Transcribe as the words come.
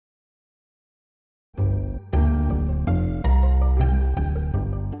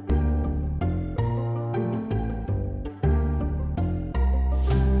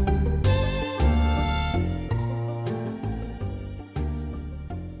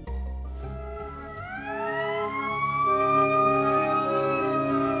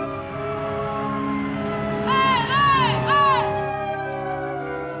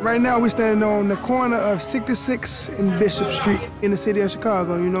Right now, we're standing on the corner of 66 and Bishop Street in the city of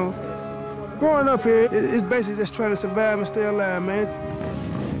Chicago, you know. Growing up here, it's basically just trying to survive and stay alive, man.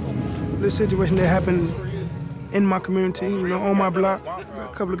 This situation that happened in my community, you know, on my block, a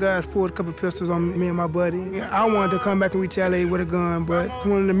couple of guys pulled a couple of pistols on me and my buddy. I wanted to come back and retaliate with a gun, but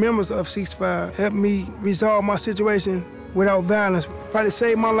one of the members of CeaseFire helped me resolve my situation without violence. Probably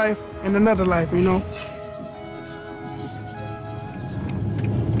saved my life and another life, you know.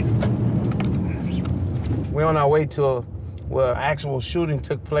 We're on our way to where actual shooting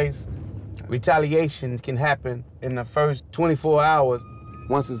took place. Retaliation can happen in the first 24 hours.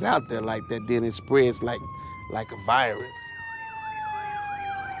 Once it's out there like that, then it spreads like a virus.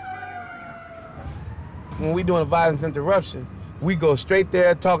 When we're doing a violence interruption, we go straight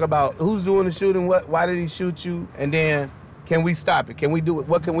there, talk about who's doing the shooting, why did he shoot you, and then can we stop it? Can we do it?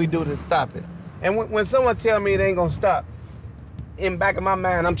 What can we do to stop it? And when someone tell me it ain't gonna stop, in the back of my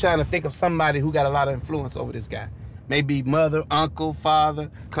mind, I'm trying to think of somebody who got a lot of influence over this guy. Maybe mother, uncle, father.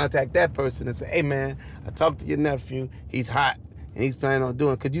 Contact that person and say, hey man, I talked to your nephew, he's hot, and he's planning on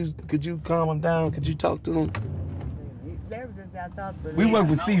doing it. Could you calm him down? Could you talk to him? We went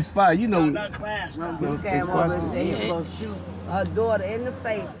for CeaseFire, you know. He came over and said he was gonna shoot her daughter in the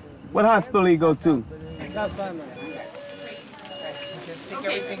face. What hospital he go to?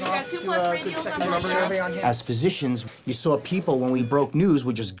 As physicians, you saw people, when we broke news,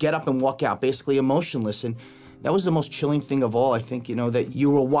 would just get up and walk out, basically emotionless. And that was the most chilling thing of all, I think, you know, that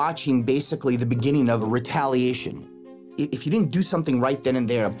you were watching basically the beginning of a retaliation. If you didn't do something right then and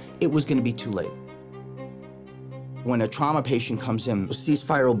there, it was going to be too late. When a trauma patient comes in,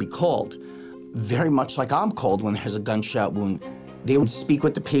 CeaseFire will be called, very much like I'm called when there's a gunshot wound. They would speak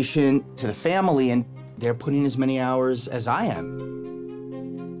with the patient, to the family, and they're putting as many hours as I am.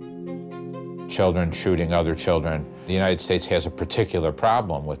 Children shooting other children. The United States has a particular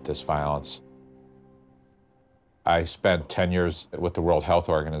problem with this violence. I spent 10 years with the World Health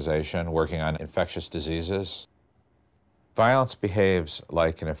Organization working on infectious diseases. Violence behaves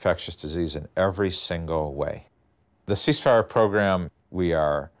like an infectious disease in every single way. The CeaseFire program, we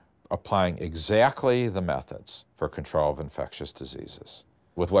are applying exactly the methods for control of infectious diseases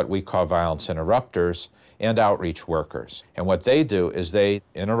with what we call violence interrupters and outreach workers. And what they do is they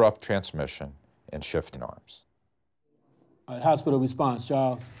interrupt transmission and shift norms. All right, hospital response,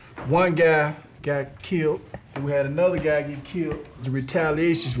 Charles. One guy got killed, and we had another guy get killed. The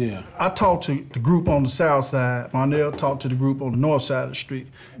retaliation. Yeah. I talked to the group on the south side. Marnell talked to the group on the north side of the street.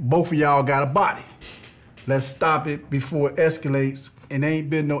 Both of y'all got a body. Let's stop it before it escalates, and there ain't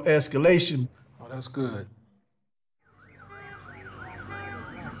been no escalation. Oh, that's good.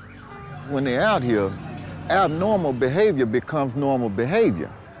 When they're out here, abnormal behavior becomes normal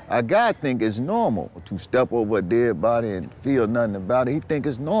behavior. A guy think it's normal to step over a dead body and feel nothing about it. He think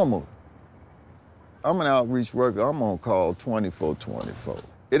it's normal. I'm an outreach worker. I'm on call 24/24.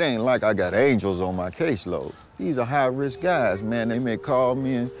 It ain't like I got angels on my caseload. These are high-risk guys, man. They may call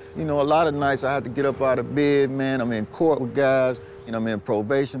me, and, you know, a lot of nights I have to get up out of bed, man. I'm in court with guys. You know, I'm in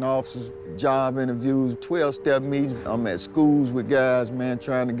probation officers, job interviews, 12-step meetings. I'm at schools with guys, man,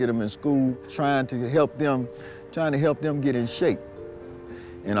 trying to get them in school, trying to help them get in shape.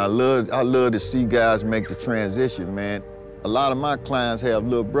 And I love to see guys make the transition, man. A lot of my clients have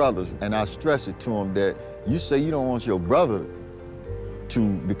little brothers, and I stress it to them that you say you don't want your brother to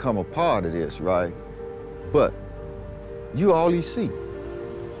become a part of this, right? But you all he see.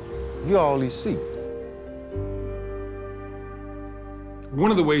 You all he see.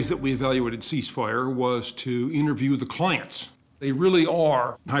 One of the ways that we evaluated CeaseFire was to interview the clients. They really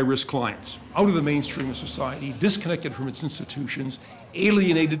are high-risk clients, out of the mainstream of society, disconnected from its institutions,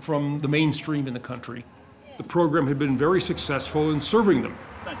 alienated from the mainstream in the country. The program had been very successful in serving them.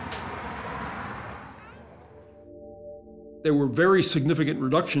 There were very significant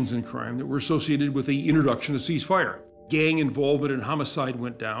reductions in crime that were associated with the introduction of CeaseFire. Gang involvement and homicide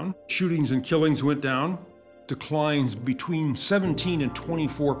went down, shootings and killings went down, declines between 17 and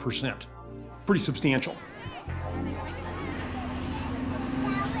 24%. Pretty substantial.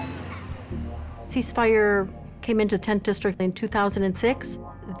 CeaseFire came into 10th District in 2006.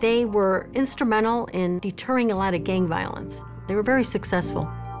 They were instrumental in deterring a lot of gang violence. They were very successful.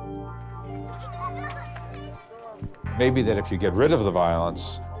 Maybe that if you get rid of the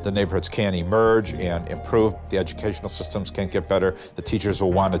violence, the neighborhoods can emerge and improve. The educational systems can get better. The teachers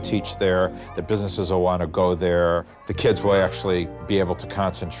will want to teach there. The businesses will want to go there. The kids will actually be able to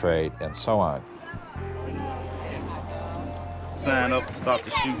concentrate and so on. Sign up, stop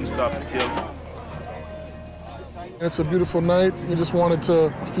the shooting, stop the killing. It's a beautiful night. We just wanted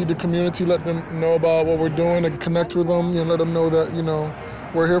to feed the community, let them know about what we're doing, and connect with them, and let them know that, you know,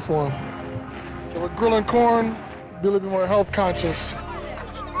 we're here for them. So we're grilling corn, be a little bit more health conscious.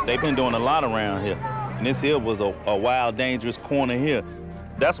 They've been doing a lot around here. And this here was a wild, dangerous corner here.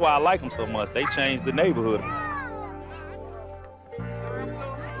 That's why I like them so much. They changed the neighborhood.